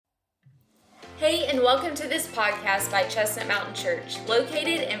Hey, and welcome to this podcast by Chestnut Mountain Church,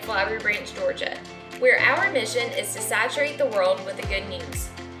 located in Flowery Branch, Georgia, where our mission is to saturate the world with the good news.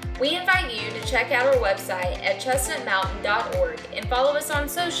 We invite you to check out our website at chestnutmountain.org and follow us on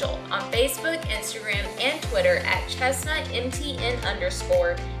social on Facebook, Instagram, and Twitter at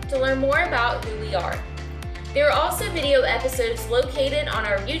chestnutmtn_ to learn more about who we are. There are also video episodes located on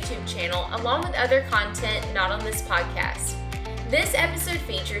our YouTube channel along with other content not on this podcast. This episode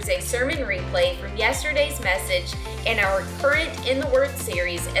features a sermon replay from yesterday's message and our current In the Word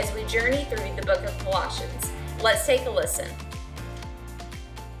series as we journey through the book of Colossians. Let's take a listen.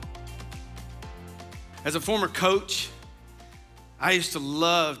 As a former coach, I used to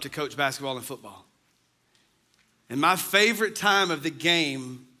love to coach basketball and football. And my favorite time of the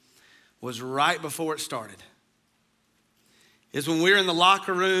game was right before it started. It's when we're in the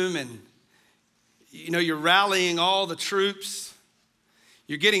locker room and you're rallying all the troops.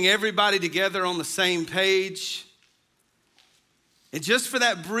 You're getting everybody together on the same page. And just for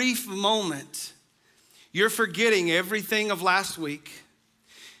that brief moment, you're forgetting everything of last week.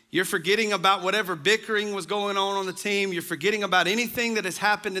 You're forgetting about whatever bickering was going on the team. You're forgetting about anything that has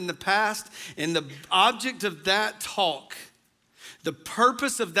happened in the past. And the object of that talk, the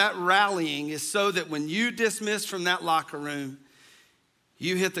purpose of that rallying is so that when you dismiss from that locker room,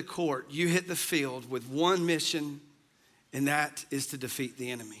 you hit the court, you hit the field with one mission, and that is to defeat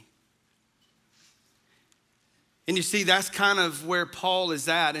the enemy. And you see, that's kind of where Paul is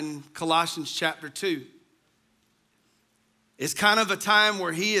at in Colossians chapter 2. It's kind of a time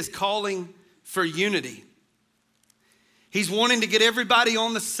where he is calling for unity. He's wanting to get everybody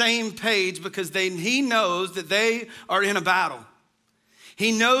on the same page because he knows that they are in a battle.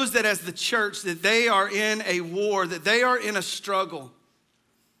 He knows that as the church that they are in a war, that they are in a struggle.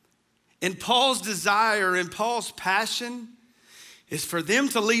 And Paul's desire and Paul's passion is for them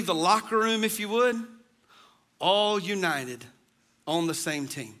to leave the locker room, if you would, all united on the same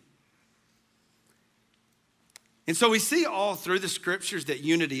team. And so we see all through the scriptures that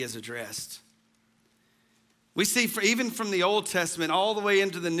unity is addressed. We see even from the Old Testament all the way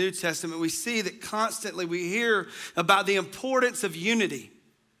into the New Testament, we see that constantly we hear about the importance of unity.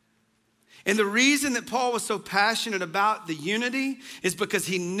 And the reason that Paul was so passionate about the unity is because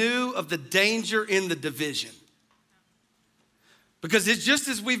he knew of the danger in the division. Because it's just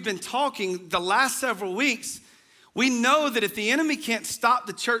as we've been talking the last several weeks, we know that if the enemy can't stop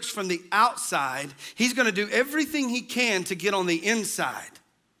the church from the outside, he's going to do everything he can to get on the inside.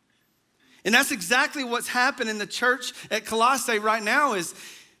 And that's exactly what's happened in the church at Colossae right now is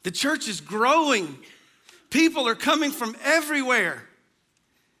the church is growing. People are coming from everywhere.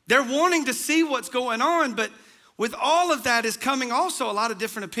 They're wanting to see what's going on, but with all of that is coming also a lot of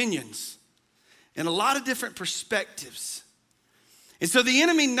different opinions and a lot of different perspectives. And so the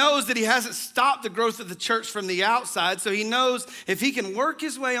enemy knows that he hasn't stopped the growth of the church from the outside, so he knows if he can work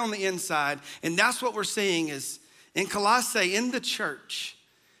his way on the inside, and that's what we're seeing is in Colossae, in the church,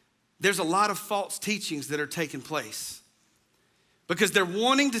 there's a lot of false teachings that are taking place because they're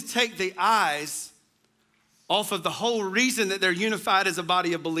wanting to take the eyes off of the whole reason that they're unified as a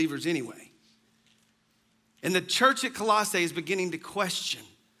body of believers anyway. And the church at Colossae is beginning to question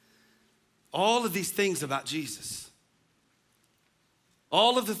all of these things about Jesus.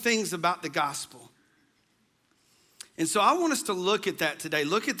 All of the things about the gospel. And so I want us to look at that today.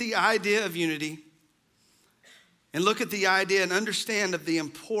 Look at the idea of unity and look at the idea and understand of the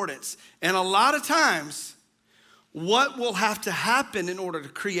importance. And a lot of times, what will have to happen in order to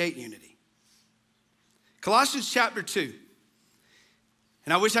create unity. Colossians chapter 2.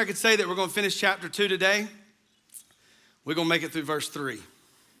 And I wish I could say that we're going to finish chapter 2 today. We're going to make it through verse 3.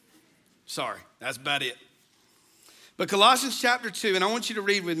 Sorry, that's about it. But Colossians chapter 2, and I want you to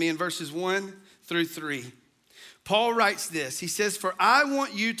read with me in verses 1 through 3. Paul writes this. He says, "For I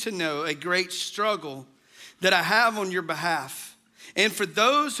want you to know a great struggle that I have on your behalf, and for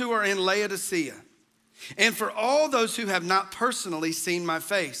those who are in Laodicea, and for all those who have not personally seen my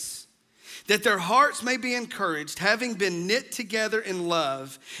face, that their hearts may be encouraged, having been knit together in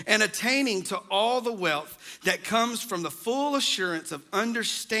love and attaining to all the wealth that comes from the full assurance of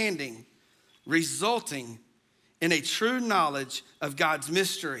understanding, resulting in a true knowledge of God's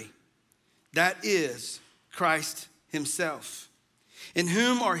mystery, that is Christ himself, in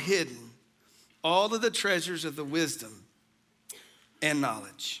whom are hidden all of the treasures of the wisdom and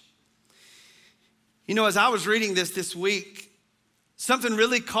knowledge." As I was reading this week, something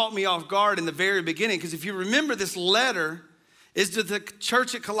really caught me off guard in the very beginning, because if you remember, this letter is to the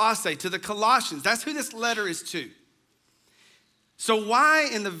church at Colossae, to the Colossians. That's who this letter is to. So why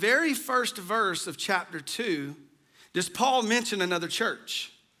in the very first verse of chapter 2 does Paul mention another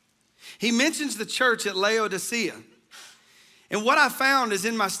church? He mentions the church at Laodicea. And what I found is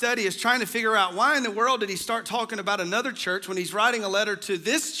in my study is trying to figure out why in the world did he start talking about another church when he's writing a letter to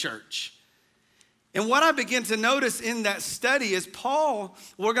this church? And what I begin to notice in that study is Paul,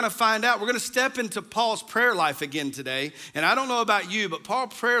 we're going to find out, we're going to step into Paul's prayer life again today. And I don't know about you, but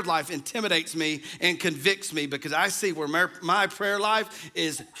Paul's prayer life intimidates me and convicts me because I see where my prayer life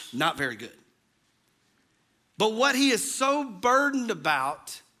is not very good. But what he is so burdened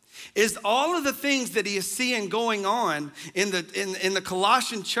about is all of the things that he is seeing going on in the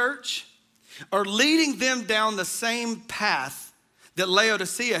Colossian church are leading them down the same path that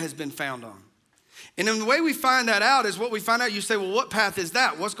Laodicea has been found on. And then the way we find that out is what we find out, you say, well, what path is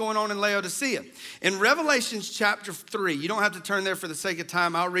that? What's going on in Laodicea? In Revelation chapter 3, you don't have to turn there for the sake of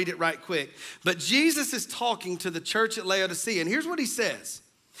time. I'll read it right quick. But Jesus is talking to the church at Laodicea. And here's what he says.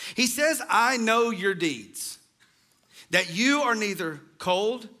 He says, I know your deeds, that you are neither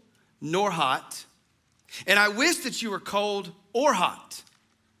cold nor hot. And I wish that you were cold or hot.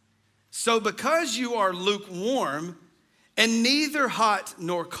 So because you are lukewarm and neither hot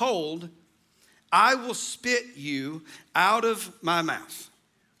nor cold, I will spit you out of my mouth.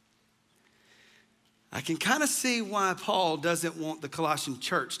 I can kind of see why Paul doesn't want the Colossian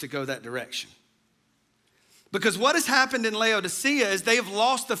church to go that direction. Because what has happened in Laodicea is they have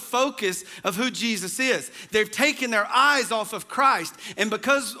lost the focus of who Jesus is. They've taken their eyes off of Christ. And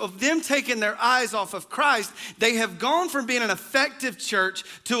because of them taking their eyes off of Christ, they have gone from being an effective church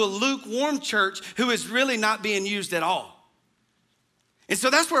to a lukewarm church who is really not being used at all. And so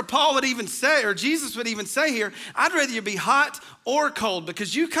that's where Paul would even say, or Jesus would even say here, I'd rather you be hot or cold,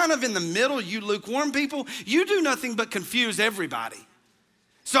 because you kind of in the middle, you lukewarm people, you do nothing but confuse everybody.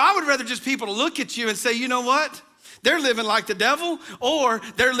 So I would rather just people to look at you and say, you know what? They're living like the devil or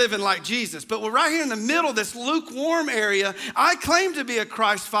they're living like Jesus. But we're right here in the middle, this lukewarm area. I claim to be a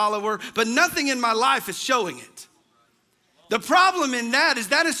Christ follower, but nothing in my life is showing it. The problem in that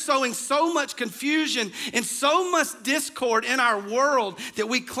is sowing so much confusion and so much discord in our world that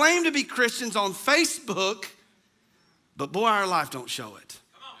we claim to be Christians on Facebook, but boy, our life don't show it.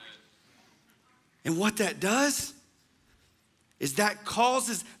 And what that does is that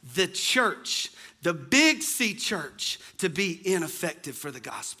causes the church, the big C church, to be ineffective for the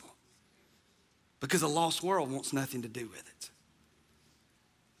gospel. Because a lost world wants nothing to do with it.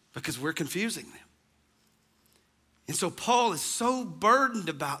 Because we're confusing them. And so Paul is so burdened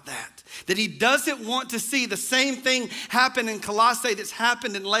about that he doesn't want to see the same thing happen in Colossae that's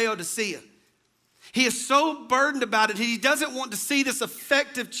happened in Laodicea. He is so burdened about it, he doesn't want to see this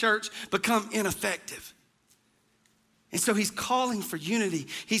effective church become ineffective. And so he's calling for unity.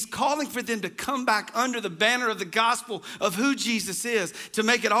 He's calling for them to come back under the banner of the gospel of who Jesus is, to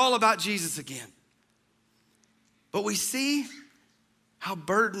make it all about Jesus again. But we see how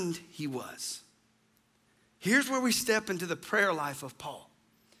burdened he was. Here's where we step into the prayer life of Paul.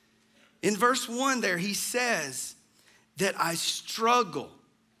 In verse 1 there, he says that I struggle.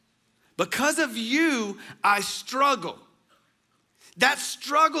 Because of you, I struggle. That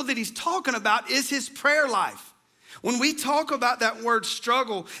struggle that he's talking about is his prayer life. When we talk about that word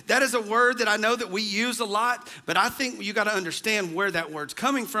struggle, that is a word that I know that we use a lot, but I think you got to understand where that word's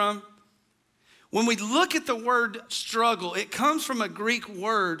coming from. When we look at the word struggle, it comes from a Greek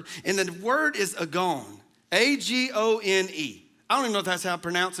word, and the word is agon. A-G-O-N-E. I don't even know if that's how I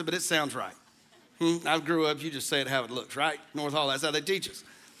pronounce it, but it sounds right. I grew up, you just say it how it looks, right? North Hall, that's how they teach us.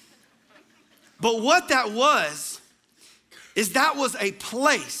 But what that was, is that was a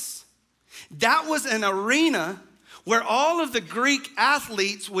place. That was an arena where all of the Greek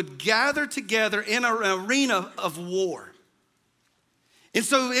athletes would gather together in an arena of war. And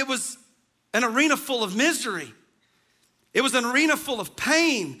so it was an arena full of misery. It was an arena full of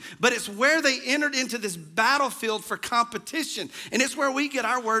pain, but it's where they entered into this battlefield for competition. And it's where we get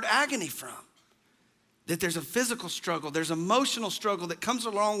our word agony from. That there's a physical struggle, there's emotional struggle that comes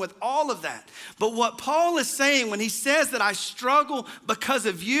along with all of that. But what Paul is saying when he says that I struggle because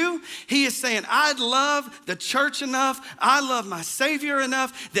of you, he is saying I love the church enough, I love my Savior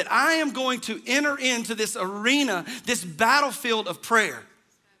enough that I am going to enter into this arena, this battlefield of prayer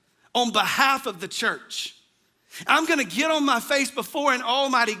on behalf of the church. I'm going to get on my face before an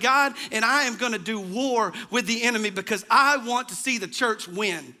almighty God, and I am going to do war with the enemy because I want to see the church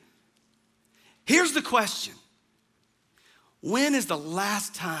win. Here's the question. When is the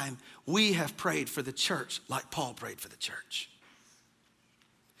last time we have prayed for the church like Paul prayed for the church?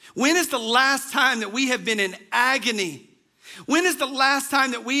 When is the last time that we have been in agony? When is the last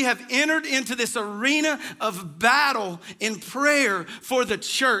time that we have entered into this arena of battle in prayer for the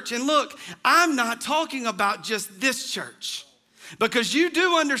church? And look, I'm not talking about just this church. Because you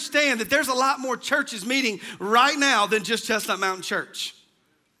do understand that there's a lot more churches meeting right now than just Chestnut Mountain Church.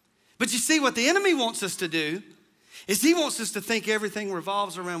 But you see, what the enemy wants us to do is he wants us to think everything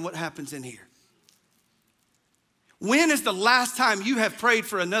revolves around what happens in here. When is the last time you have prayed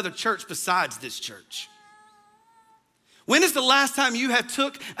for another church besides this church? When is the last time you have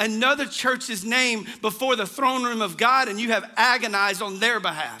took another church's name before the throne room of God and you have agonized on their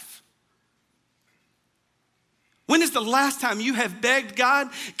behalf? When is the last time you have begged God,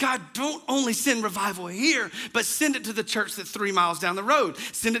 God, don't only send revival here, but send it to the church that's 3 miles down the road.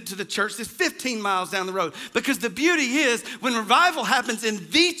 Send it to the church that's 15 miles down the road. Because the beauty is, when revival happens in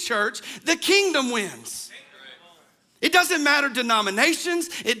the church, the kingdom wins. It doesn't matter denominations,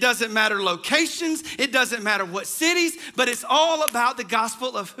 it doesn't matter locations, it doesn't matter what cities, but it's all about the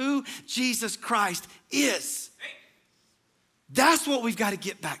gospel of who Jesus Christ is. That's what we've got to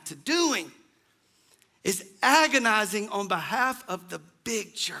get back to doing, is agonizing on behalf of the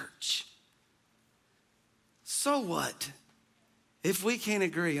big church. So what if we can't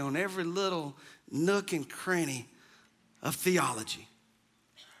agree on every little nook and cranny of theology?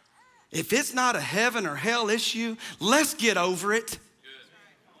 If it's not a heaven or hell issue, let's get over it.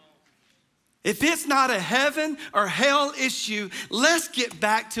 If it's not a heaven or hell issue, let's get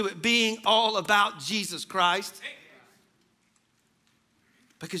back to it being all about Jesus Christ.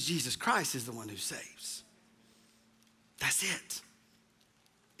 Because Jesus Christ is the one who saves. That's it.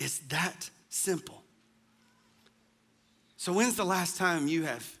 It's that simple. So when's the last time you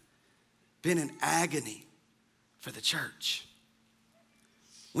have been in agony for the church?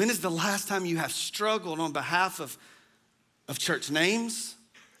 When is the last time you have struggled on behalf of church names,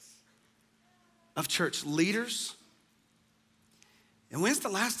 of church leaders? And when's the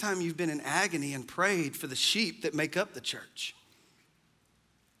last time you've been in agony and prayed for the sheep that make up the church?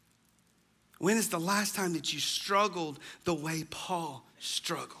 When is the last time that you struggled the way Paul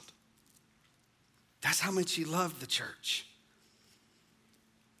struggled? That's how much he loved the church.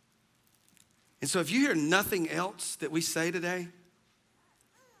 And so if you hear nothing else that we say today,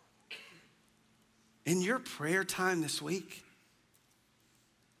 in your prayer time this week,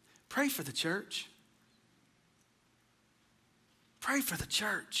 pray for the church. Pray for the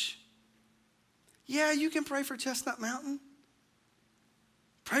church. Yeah, you can pray for Chestnut Mountain.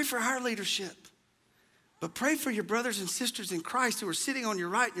 Pray for our leadership. But pray for your brothers and sisters in Christ who are sitting on your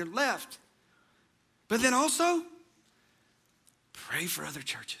right and your left. But then also, pray for other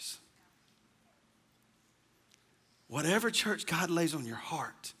churches. Whatever church God lays on your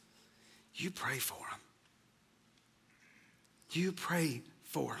heart, you pray for them. You pray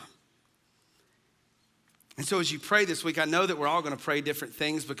for them. And so as you pray this week, I know that we're all going to pray different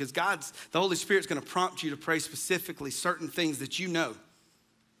things because the Holy Spirit's going to prompt you to pray specifically certain things that you know.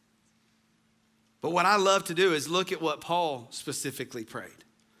 But what I love to do is look at what Paul specifically prayed.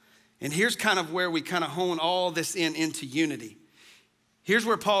 And here's kind of where we kind of hone all this into unity. Here's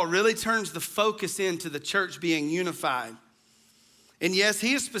where Paul really turns the focus into the church being unified. And yes,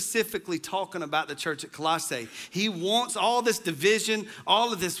 he is specifically talking about the church at Colossae. He wants all this division,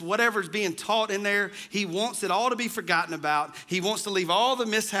 all of this, whatever's being taught in there, he wants it all to be forgotten about. He wants to leave all the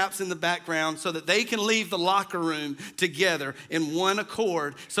mishaps in the background so that they can leave the locker room together in one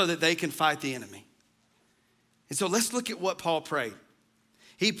accord so that they can fight the enemy. And so let's look at what Paul prayed.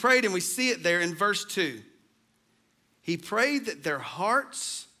 He prayed, and we see it there in verse 2. He prayed that their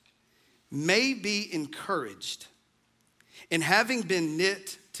hearts may be encouraged, and having been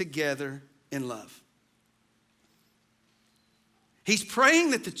knit together in love. He's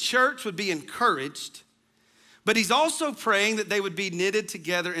praying that the church would be encouraged, but he's also praying that they would be knitted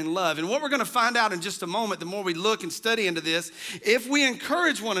together in love. And what we're going to find out in just a moment, the more we look and study into this, if we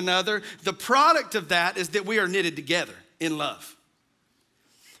encourage one another, the product of that is that we are knitted together in love.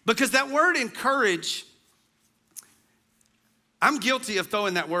 Because that word encourage, I'm guilty of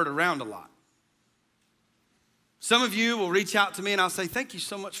throwing that word around a lot. Some of you will reach out to me and I'll say, thank you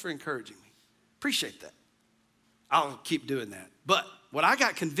so much for encouraging me. Appreciate that. I'll keep doing that. But what I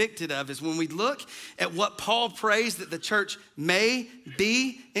got convicted of is when we look at what Paul prays that the church may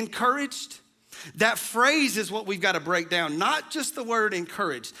be encouraged, that phrase is what we've got to break down. Not just the word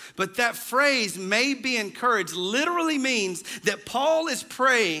encouraged, but that phrase may be encouraged literally means that Paul is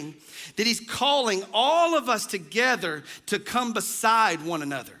praying that he's calling all of us together to come beside one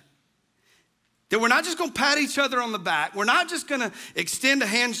another. That we're not just going to pat each other on the back. We're not just going to extend a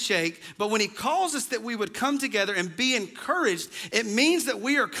handshake. But when he calls us that we would come together and be encouraged, it means that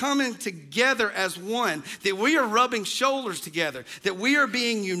we are coming together as one. That we are rubbing shoulders together. That we are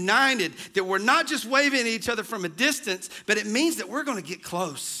being united. That we're not just waving at each other from a distance. But it means that we're going to get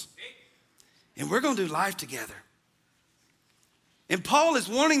close. And we're going to do life together. And Paul is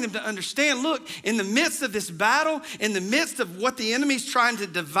wanting them to understand, look, in the midst of this battle, in the midst of what the enemy's trying to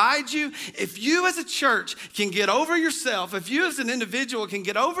divide you, if you as a church can get over yourself, if you as an individual can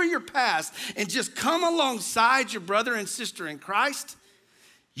get over your past and just come alongside your brother and sister in Christ,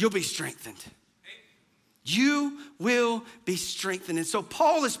 you'll be strengthened. You will be strengthened. And so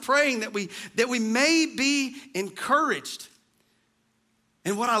Paul is praying that we may be encouraged.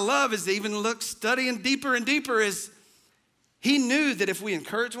 And what I love is to even look studying deeper and deeper is he knew that if we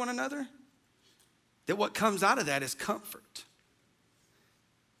encourage one another, that what comes out of that is comfort.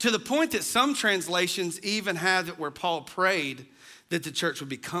 To the point that some translations even have it where Paul prayed that the church would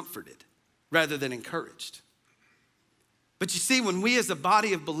be comforted rather than encouraged. But you see, when we as a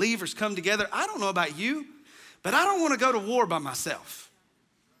body of believers come together, I don't know about you, but I don't want to go to war by myself.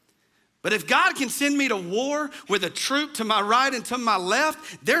 But if God can send me to war with a troop to my right and to my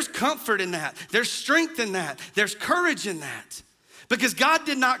left, there's comfort in that. There's strength in that. There's courage in that. Because God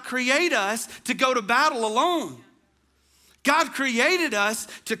did not create us to go to battle alone. God created us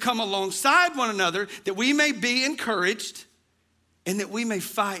to come alongside one another that we may be encouraged and that we may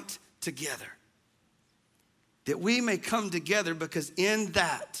fight together. That we may come together because in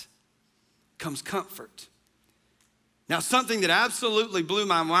that comes comfort. Now, something that absolutely blew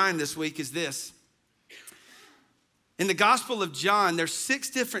my mind this week is this. In the Gospel of John, there's 6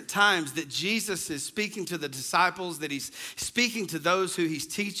 different times that Jesus is speaking to the disciples, that he's speaking to those who he's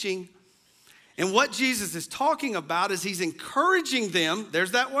teaching. And what Jesus is talking about is he's encouraging them,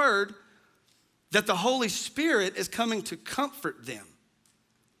 there's that word, that the Holy Spirit is coming to comfort them.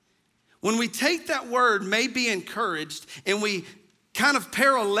 When we take that word, may be encouraged, and we kind of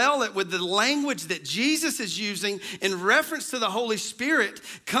parallel it with the language that Jesus is using in reference to the Holy Spirit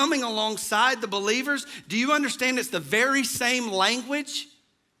coming alongside the believers, do you understand it's the very same language?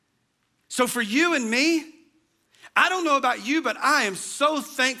 So for you and me, I don't know about you, but I am so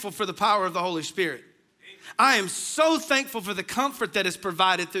thankful for the power of the Holy Spirit. I am so thankful for the comfort that is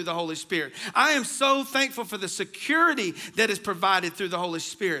provided through the Holy Spirit. I am so thankful for the security that is provided through the Holy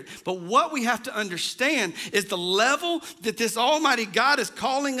Spirit. But what we have to understand is the level that this Almighty God is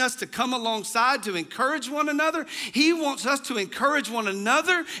calling us to come alongside to encourage one another. He wants us to encourage one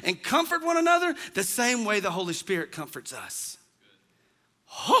another and comfort one another the same way the Holy Spirit comforts us.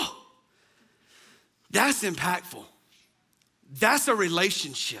 Oh, that's impactful. That's a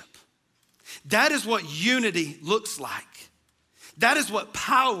relationship. That is what unity looks like. That is what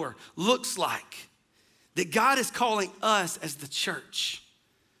power looks like. That God is calling us as the church,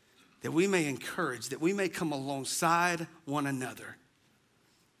 that we may encourage, that we may come alongside one another,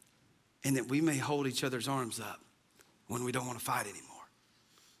 and that we may hold each other's arms up when we don't want to fight anymore.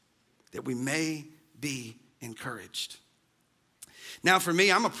 That we may be encouraged. Now for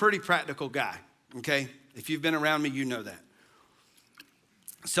me, I'm a pretty practical guy, okay? If you've been around me, you know that.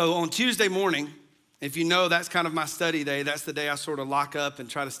 So on Tuesday morning, if you know, that's kind of my study day. That's the day I sort of lock up and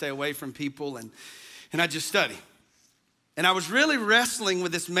try to stay away from people, and I just study. And I was really wrestling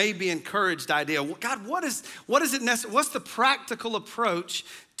with this may be encouraged idea. God, what is it necessary? What's the practical approach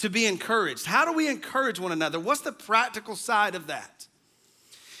to be encouraged? How do we encourage one another? What's the practical side of that?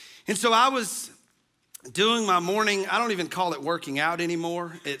 And so I was doing my morning, I don't even call it working out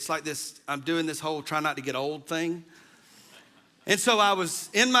anymore. It's like this, I'm doing this whole try not to get old thing. And so I was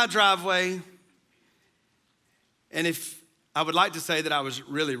in my driveway, and if I would like to say that I was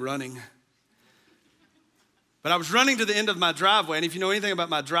really running, but I was running to the end of my driveway, and if you know anything about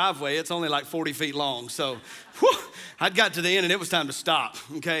my driveway, it's only like 40 feet long. So I'd got to the end, and it was time to stop,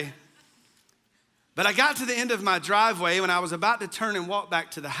 okay? But I got to the end of my driveway. When I was about to turn and walk back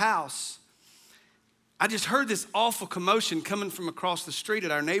to the house, I just heard this awful commotion coming from across the street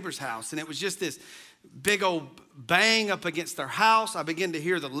at our neighbor's house, and it was just this big old bang up against their house. I began to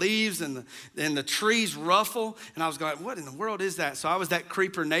hear the leaves and the trees ruffle, and I was going, what in the world is that? So I was that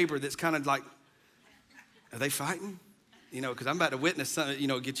creeper neighbor that's kind of like, are they fighting? You know, because I'm about to witness something, you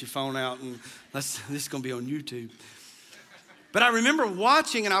know, get your phone out, and this is going to be on YouTube. But I remember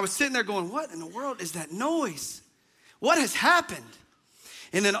watching, and I was sitting there going, what in the world is that noise? What has happened?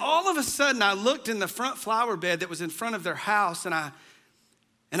 And then all of a sudden, I looked in the front flower bed that was in front of their house, and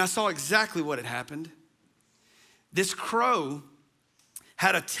I saw exactly what had happened. This crow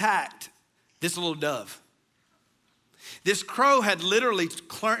had attacked this little dove. This crow had literally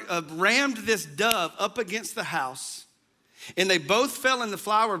rammed this dove up against the house, and they both fell in the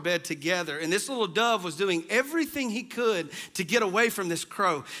flower bed together. And this little dove was doing everything he could to get away from this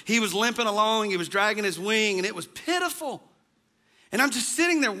crow. He was limping along, he was dragging his wing, and it was pitiful. And I'm just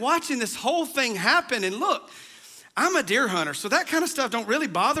sitting there watching this whole thing happen, and look, I'm a deer hunter, so that kind of stuff don't really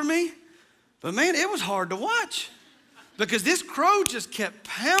bother me. But man, it was hard to watch. Because this crow just kept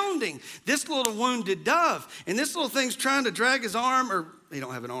pounding this little wounded dove. And this little thing's trying to drag his arm, or he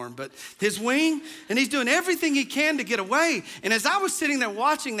don't have an arm, but his wing. And he's doing everything he can to get away. And as I was sitting there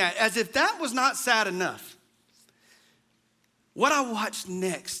watching that, as if that was not sad enough, what I watched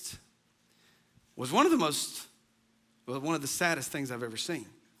next was one of the saddest things I've ever seen.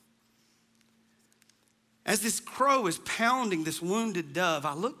 As this crow is pounding this wounded dove,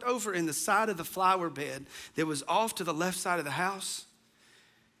 I looked over in the side of the flower bed that was off to the left side of the house,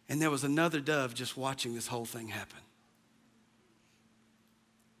 and there was another dove just watching this whole thing happen.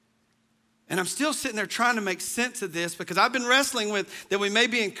 And I'm still sitting there trying to make sense of this, because I've been wrestling with that we may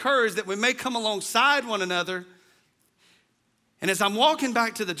be encouraged, that we may come alongside one another. And as I'm walking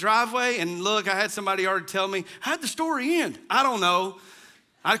back to the driveway, and look, I had somebody already tell me, how'd the story end? I don't know.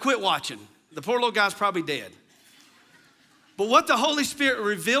 I quit watching. The poor little guy's probably dead. But what the Holy Spirit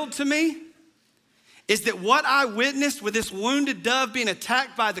revealed to me is that what I witnessed with this wounded dove being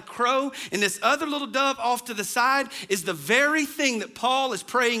attacked by the crow and this other little dove off to the side is the very thing that Paul is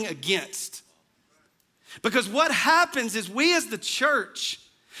praying against. Because what happens is we as the church,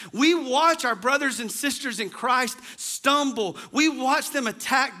 we watch our brothers and sisters in Christ stumble. We watch them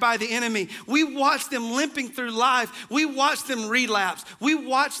attacked by the enemy. We watch them limping through life. We watch them relapse. We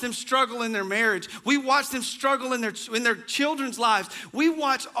watch them struggle in their marriage. We watch them struggle in their children's lives. We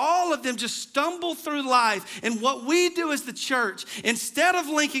watch all of them just stumble through life. And what we do as the church, instead of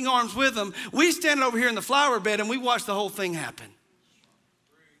linking arms with them, we stand over here in the flower bed and we watch the whole thing happen.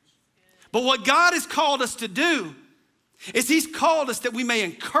 But what God has called us to do is he's called us that we may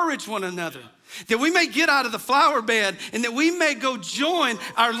encourage one another, that we may get out of the flower bed and that we may go join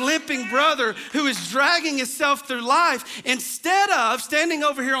our limping brother who is dragging himself through life, instead of standing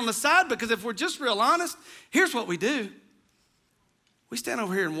over here on the side. Because if we're just real honest, here's what we do. We stand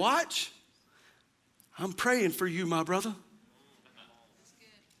over here and watch. I'm praying for you, my brother.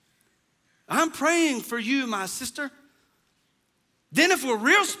 I'm praying for you, my sister. Then if we're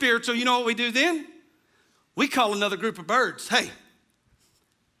real spiritual, you know what we do then? We call another group of birds. Hey,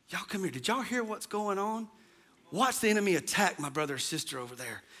 y'all come here. Did y'all hear what's going on? Watch the enemy attack my brother or sister over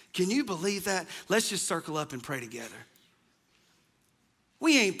there. Can you believe that? Let's just circle up and pray together.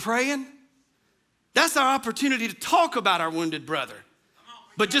 We ain't praying. That's our opportunity to talk about our wounded brother,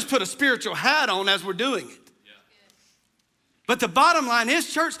 but just put a spiritual hat on as we're doing it. But the bottom line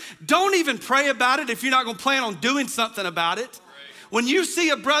is, church, don't even pray about it if you're not going to plan on doing something about it. When you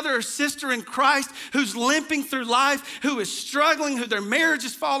see a brother or sister in Christ who's limping through life, who is struggling, who their marriage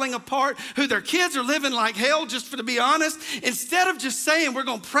is falling apart, who their kids are living like hell, to be honest, instead of just saying, we're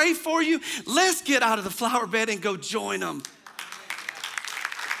going to pray for you, let's get out of the flower bed and go join them.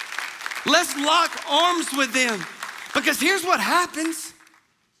 Let's lock arms with them. Because here's what happens.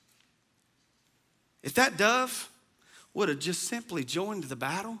 If that dove would have just simply joined the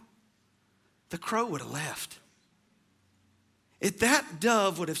battle, the crow would have left. If that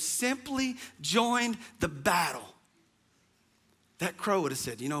dove would have simply joined the battle, that crow would have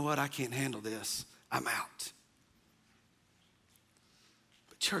said, you know what, I can't handle this. I'm out.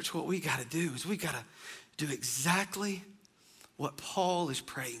 But church, what we got to do is we got to do exactly what Paul is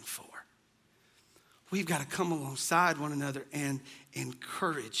praying for. We've got to come alongside one another and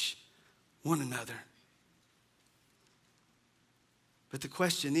encourage one another. But the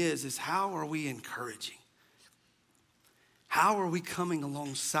question is how are we encouraging? How are we coming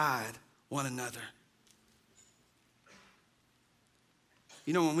alongside one another?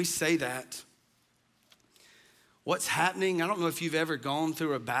 You know, when we say that, what's happening, I don't know if you've ever gone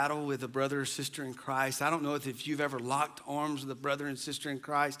through a battle with a brother or sister in Christ. I don't know if you've ever locked arms with a brother and sister in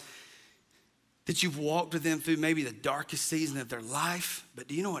Christ, that you've walked with them through maybe the darkest season of their life. But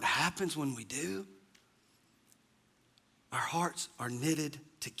do you know what happens when we do? Our hearts are knitted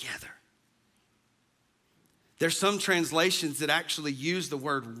together. There's some translations that actually use the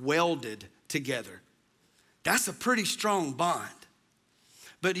word welded together. That's a pretty strong bond.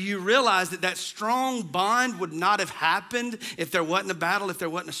 But do you realize that strong bond would not have happened if there wasn't a battle, if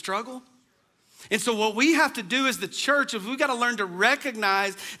there wasn't a struggle? And so what we have to do as the church is we've got to learn to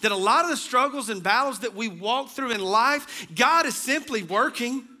recognize that a lot of the struggles and battles that we walk through in life, God is simply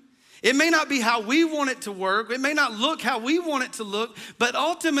working. It may not be how we want it to work. It may not look how we want it to look. But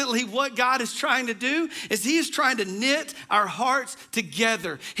ultimately what God is trying to do is he is trying to knit our hearts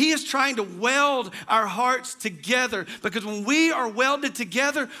together. He is trying to weld our hearts together. Because when we are welded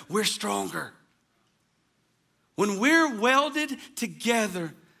together, we're stronger. When we're welded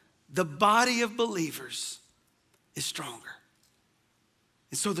together, the body of believers is stronger.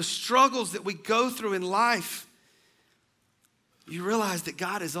 And so the struggles that we go through in life, you realize that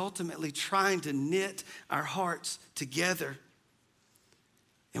God is ultimately trying to knit our hearts together.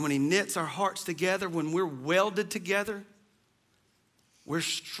 And when he knits our hearts together, when we're welded together, we're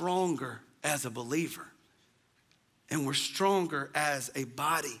stronger as a believer. And we're stronger as a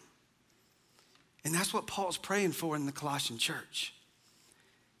body. And that's what Paul's praying for in the Colossian church.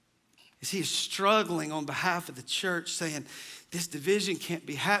 Is he is struggling on behalf of the church, saying, this division can't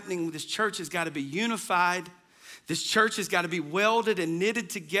be happening. This church has got to be unified. This church has got to be welded and knitted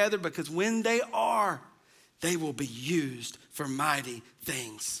together, because when they are, they will be used for mighty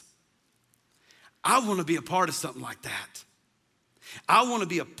things. I want to be a part of something like that. I want to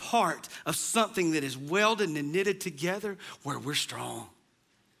be a part of something that is welded and knitted together where we're strong.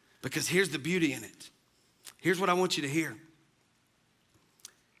 Because here's the beauty in it. Here's what I want you to hear.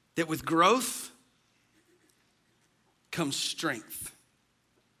 That with growth comes strength.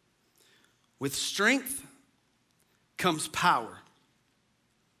 With strength comes power.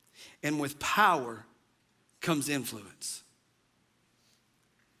 And with power comes influence.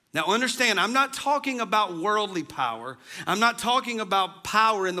 Now understand, I'm not talking about worldly power. I'm not talking about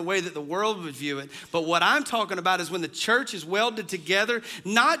power in the way that the world would view it. But what I'm talking about is when the church is welded together,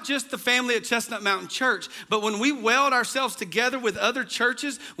 not just the family at Chestnut Mountain Church, but when we weld ourselves together with other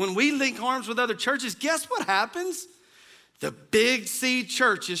churches, when we link arms with other churches, guess what happens? The Big C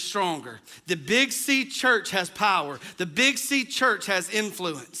church is stronger. The Big C church has power. The Big C church has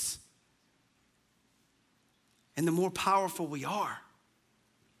influence. And the more powerful we are,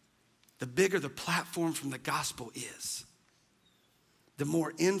 the bigger the platform from the gospel is, the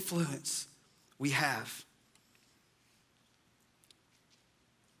more influence we have.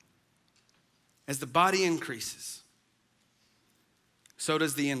 As the body increases, so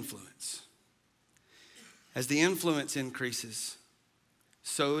does the influence. As the influence increases,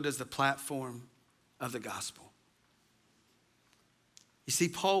 so does the platform of the gospel. You see,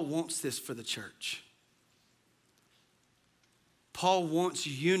 Paul wants this for the church. Paul wants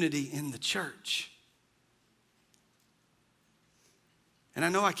unity in the church. And I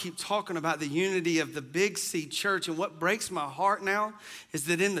know I keep talking about the unity of the Big C church, and what breaks my heart now is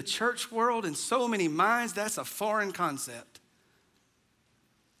that in the church world, in so many minds, that's a foreign concept.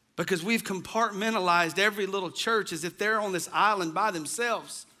 Because we've compartmentalized every little church as if they're on this island by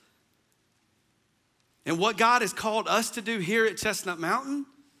themselves. And what God has called us to do here at Chestnut Mountain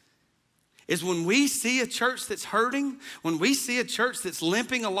is when we see a church that's hurting, when we see a church that's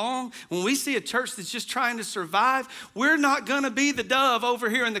limping along, when we see a church that's just trying to survive, we're not going to be the dove over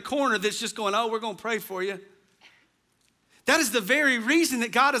here in the corner that's just going, oh, we're going to pray for you. That is the very reason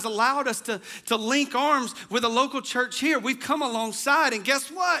that God has allowed us to link arms with a local church here. We've come alongside, and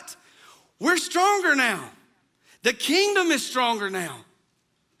guess what? We're stronger now. The kingdom is stronger now.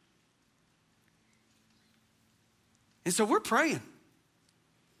 And so we're praying.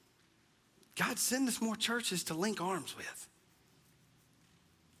 God, send us more churches to link arms with.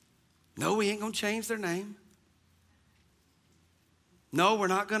 No, we ain't going to change their name. No, we're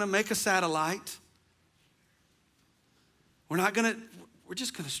not going to make a satellite. We're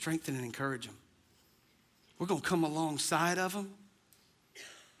just going to strengthen and encourage them. We're going to come alongside of them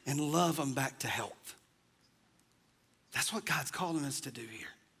and love them back to health. That's what God's calling us to do here.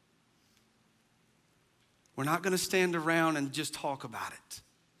 We're not going to stand around and just talk about it.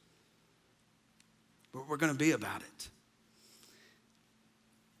 But we're going to be about it.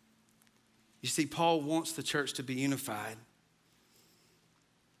 You see, Paul wants the church to be unified.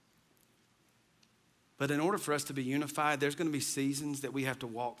 But in order for us to be unified, there's going to be seasons that we have to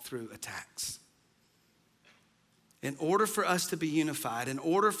walk through attacks. In order for us to be unified, in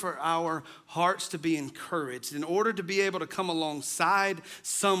order for our hearts to be encouraged, in order to be able to come alongside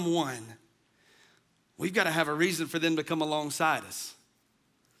someone, we've got to have a reason for them to come alongside us.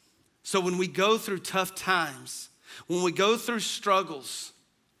 So when we go through tough times, when we go through struggles,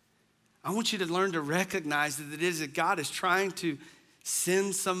 I want you to learn to recognize that it is that God is trying to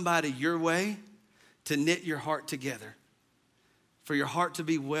send somebody your way to knit your heart together, for your heart to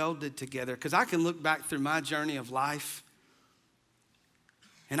be welded together. Because I can look back through my journey of life,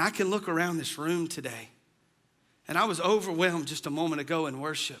 and I can look around this room today, and I was overwhelmed just a moment ago in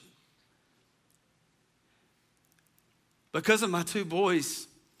worship. Because of my two boys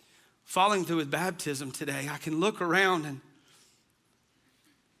falling through with baptism today, I can look around and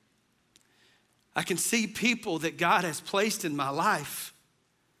I can see people that God has placed in my life.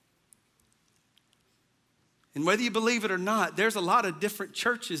 And whether you believe it or not, there's a lot of different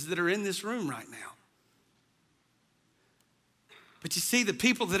churches that are in this room right now. But you see, the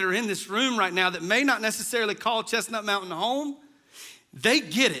people that are in this room right now that may not necessarily call Chestnut Mountain home, they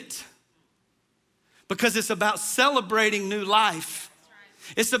get it. because it's about celebrating new life.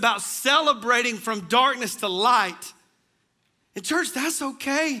 It's about celebrating from darkness to light. And church, that's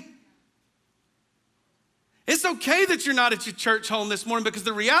okay. It's okay that you're not at your church home this morning, because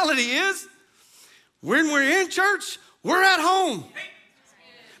the reality is when we're in church, we're at home.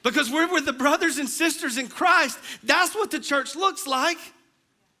 Because we're with the brothers and sisters in Christ. That's what the church looks like.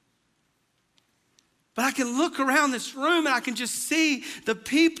 But I can look around this room and I can just see the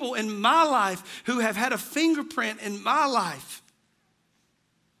people in my life who have had a fingerprint in my life.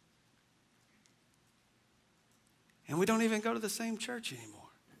 And we don't even go to the same church anymore.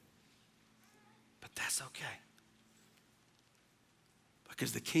 But that's okay.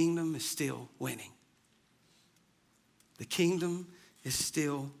 Because the kingdom is still winning. The kingdom is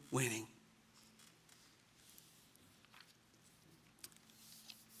still winning.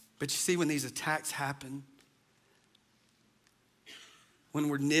 But you see, when these attacks happen, when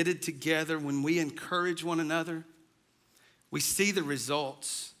we're knitted together, when we encourage one another, we see the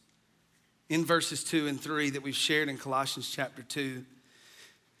results in verses 2 and 3 that we've shared in Colossians chapter 2.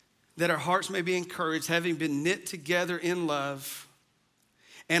 That our hearts may be encouraged, having been knit together in love,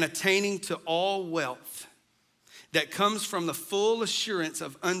 and attaining to all wealth that comes from the full assurance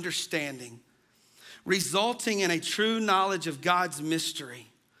of understanding, resulting in a true knowledge of God's mystery.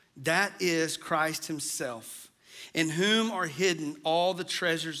 That is Christ himself, in whom are hidden all the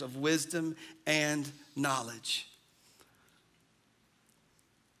treasures of wisdom and knowledge.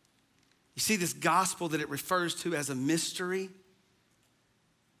 You see this gospel that it refers to as a mystery?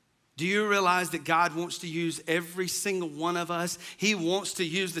 Do you realize that God wants to use every single one of us? He wants to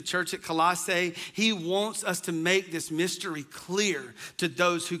use the church at Colossae. He wants us to make this mystery clear to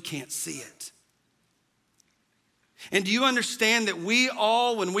those who can't see it. And do you understand that we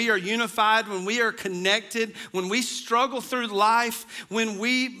all, when we are unified, when we are connected, when we struggle through life, when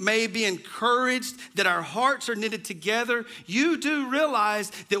we may be encouraged, that our hearts are knitted together, you do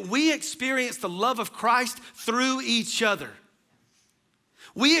realize that we experience the love of Christ through each other.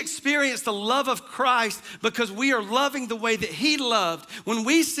 We experience the love of Christ because we are loving the way that he loved. When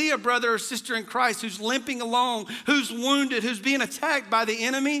we see a brother or sister in Christ who's limping along, who's wounded, who's being attacked by the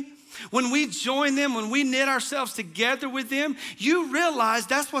enemy, when we join them, when we knit ourselves together with them, you realize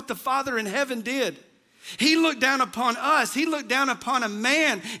that's what the Father in heaven did. He looked down upon us. He looked down upon a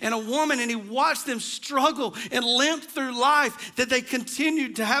man and a woman, and he watched them struggle and limp through life, that they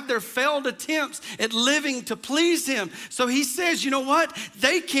continued to have their failed attempts at living to please him. So he says, you know what?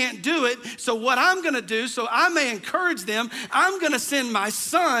 They can't do it. So what I'm going to do, so I may encourage them, I'm going to send my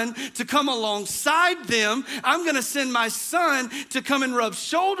son to come alongside them. I'm going to send my son to come and rub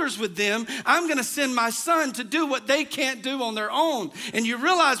shoulders with them. I'm going to send my son to do what they can't do on their own. And you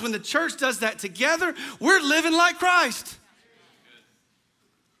realize when the church does that together, we're living like Christ.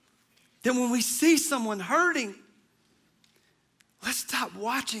 Then when we see someone hurting, let's stop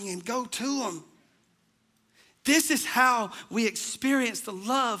watching and go to them. This is how we experience the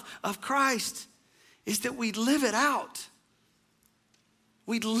love of Christ, is that we live it out.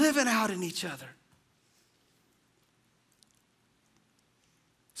 We live it out in each other.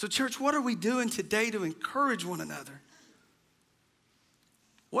 So church, what are we doing today to encourage one another?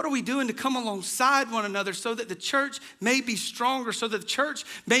 What are we doing to come alongside one another so that the church may be stronger, so that the church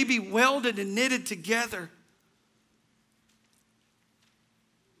may be welded and knitted together?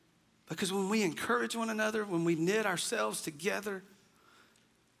 Because when we encourage one another, when we knit ourselves together,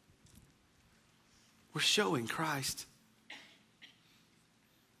 we're showing Christ.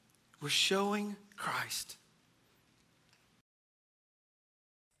 We're showing Christ.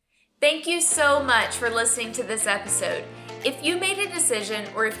 Thank you so much for listening to this episode. If you made a decision,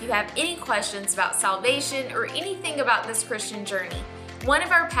 or if you have any questions about salvation or anything about this Christian journey, one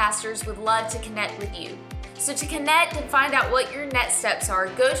of our pastors would love to connect with you. So to connect and find out what your next steps are,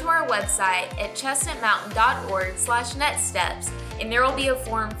 go to our website at chestnutmountain.org/nextsteps, and there will be a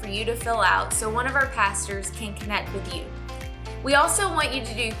form for you to fill out so one of our pastors can connect with you. We also want you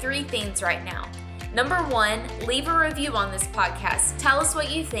to do 3 things right now. Number 1, leave a review on this podcast. Tell us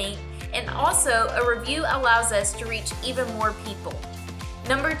what you think. And also, a review allows us to reach even more people.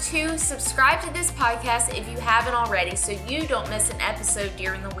 Number 2, subscribe to this podcast if you haven't already so you don't miss an episode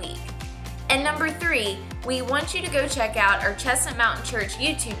during the week. And number 3, we want you to go check out our Chestnut Mountain Church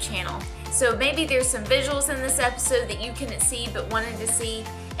YouTube channel. So maybe there's some visuals in this episode that you couldn't see but wanted to see,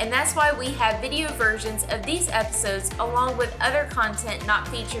 and that's why we have video versions of these episodes along with other content not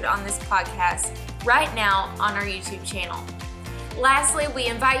featured on this podcast right now on our YouTube channel. Lastly, we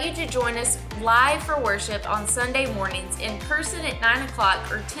invite you to join us live for worship on Sunday mornings in person at 9 o'clock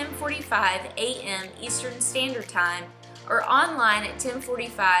or 10:45 a.m. Eastern Standard Time, or online at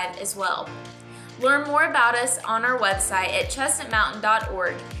 10:45 as well. Learn more about us on our website at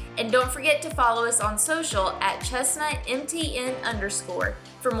chestnutmountain.org. And don't forget to follow us on social at chestnutmtn_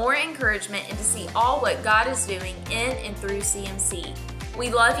 for more encouragement and to see all what God is doing in and through CMC. We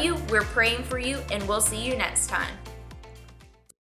love you, we're praying for you, and we'll see you next time.